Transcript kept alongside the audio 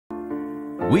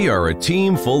We are a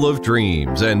team full of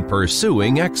dreams and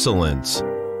pursuing excellence.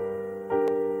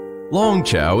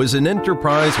 Longchao is an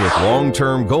enterprise with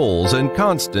long-term goals and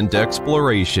constant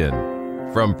exploration.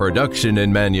 From production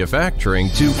and manufacturing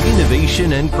to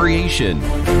innovation and creation,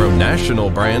 from national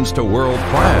brands to world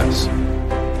class.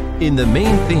 In the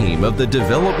main theme of the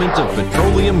development of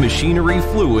petroleum machinery,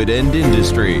 fluid, and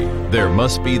industry, there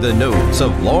must be the notes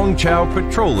of Longchao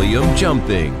Petroleum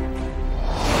jumping.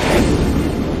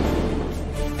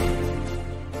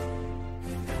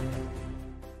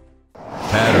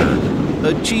 Pattern: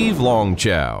 achieve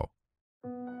Longchao.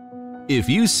 If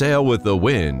you sail with the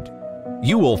wind,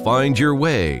 you will find your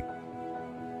way.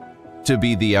 To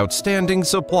be the outstanding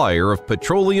supplier of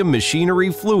petroleum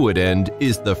machinery fluid end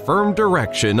is the firm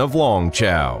direction of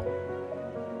Longchao.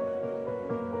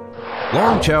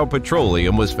 Longchao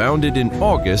Petroleum was founded in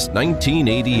August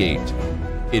 1988.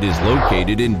 It is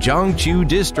located in Jiangqiu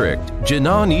District,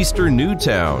 Jinan Eastern New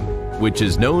Town, which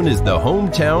is known as the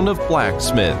hometown of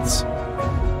blacksmiths.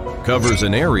 Covers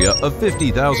an area of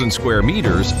 50,000 square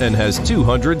meters and has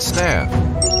 200 staff.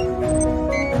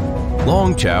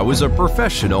 Longchao is a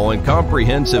professional and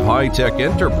comprehensive high-tech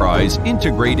enterprise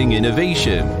integrating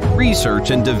innovation, research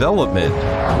and development,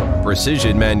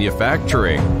 precision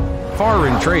manufacturing,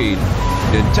 foreign trade,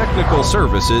 and technical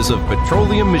services of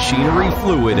petroleum machinery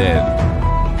fluid end.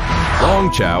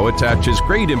 Longchao attaches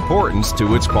great importance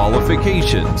to its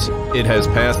qualifications. It has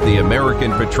passed the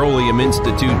American Petroleum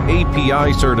Institute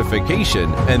API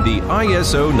certification and the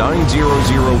ISO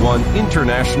 9001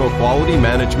 International Quality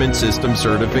Management System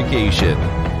certification.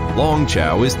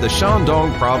 Longchao is the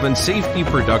Shandong Province Safety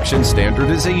Production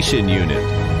Standardization Unit,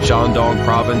 Shandong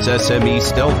Province SME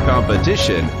Stealth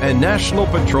Competition, and National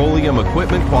Petroleum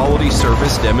Equipment Quality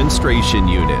Service Demonstration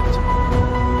Unit.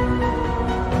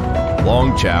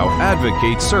 Longchao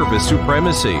advocates service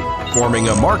supremacy, forming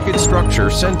a market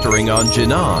structure centering on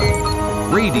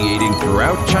Jinan, radiating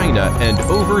throughout China and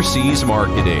overseas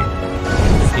marketing.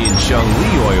 In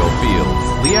Shengli Oil Field,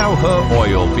 Liaohe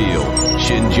Oil Field,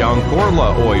 Xinjiang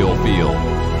Korla Oil Field,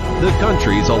 the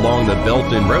countries along the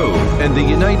Belt and Road, and the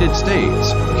United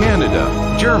States,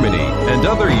 Canada, Germany, and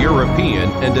other European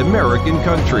and American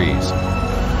countries.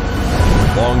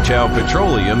 Longchao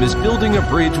Petroleum is building a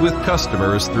bridge with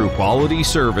customers through quality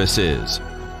services.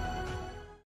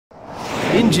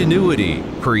 Ingenuity,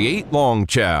 create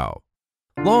Longchao.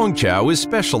 Longchao is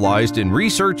specialized in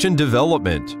research and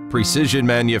development, precision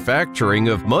manufacturing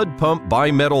of mud pump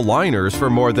bimetal liners for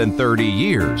more than 30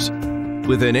 years,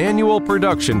 with an annual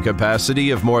production capacity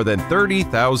of more than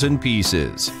 30,000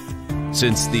 pieces.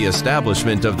 Since the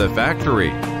establishment of the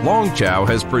factory, Longchao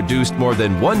has produced more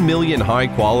than 1 million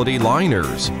high-quality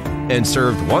liners and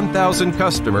served 1,000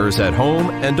 customers at home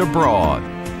and abroad.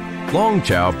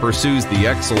 Longchao pursues the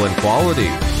excellent quality.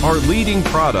 Our leading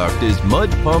product is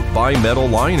mud pump bimetal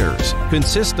liners,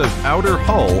 consist of outer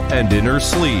hull and inner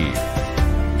sleeve.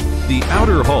 The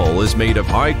outer hull is made of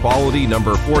high-quality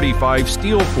number 45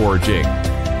 steel forging,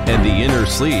 and the inner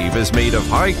sleeve is made of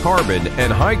high carbon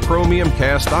and high chromium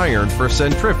cast iron for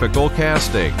centrifugal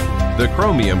casting. The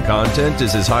chromium content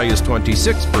is as high as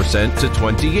 26% to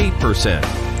 28%.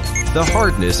 The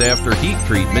hardness after heat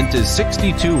treatment is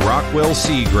 62 Rockwell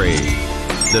C grade.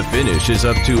 The finish is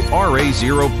up to RA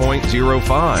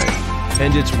 0.05.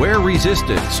 And its wear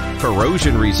resistance,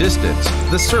 corrosion resistance,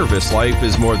 the service life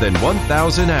is more than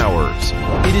 1,000 hours.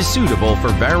 It is suitable for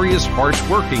various harsh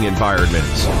working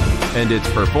environments, and its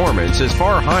performance is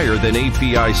far higher than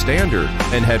API standard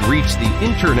and had reached the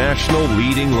international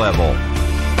leading level.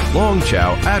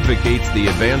 Longchao advocates the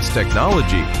advanced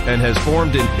technology and has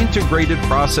formed an integrated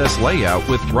process layout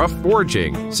with rough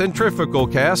forging, centrifugal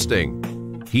casting,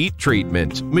 heat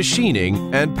treatment,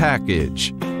 machining, and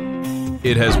package.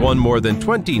 It has won more than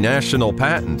 20 national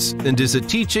patents and is a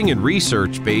teaching and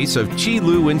research base of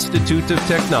Qilu Institute of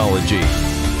Technology.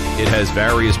 It has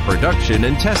various production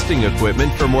and testing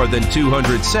equipment for more than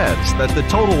 200 sets that the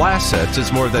total assets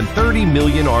is more than 30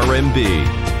 million RMB.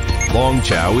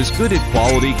 Longchao is good at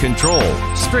quality control,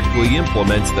 strictly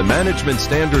implements the management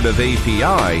standard of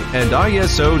API and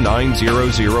ISO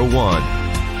 9001.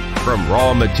 From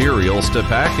raw materials to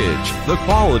package, the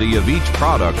quality of each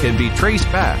product can be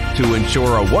traced back to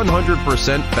ensure a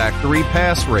 100% factory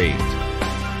pass rate.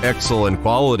 Excellent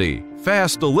quality,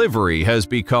 fast delivery has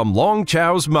become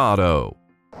Longchao's motto.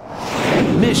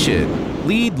 Mission: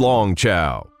 lead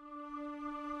Longchao.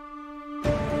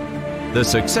 The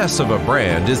success of a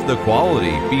brand is the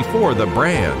quality before the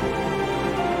brand.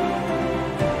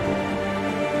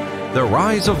 The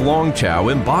rise of Longchao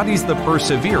embodies the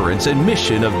perseverance and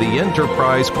mission of the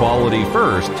enterprise: quality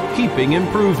first, keeping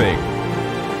improving.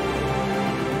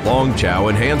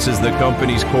 Longchao enhances the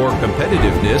company's core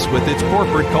competitiveness with its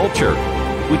corporate culture,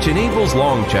 which enables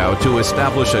Longchao to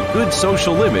establish a good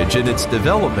social image in its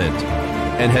development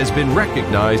and has been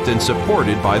recognized and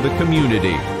supported by the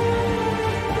community.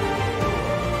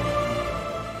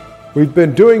 We've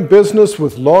been doing business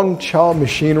with Longchao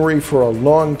Machinery for a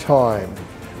long time.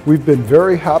 We've been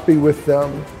very happy with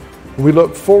them. We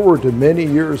look forward to many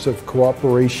years of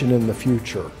cooperation in the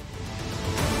future.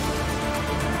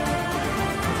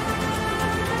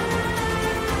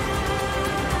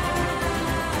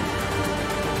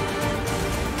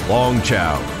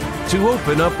 Longchao, to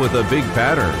open up with a big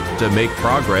pattern, to make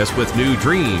progress with new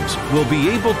dreams, will be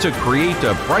able to create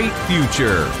a bright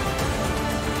future.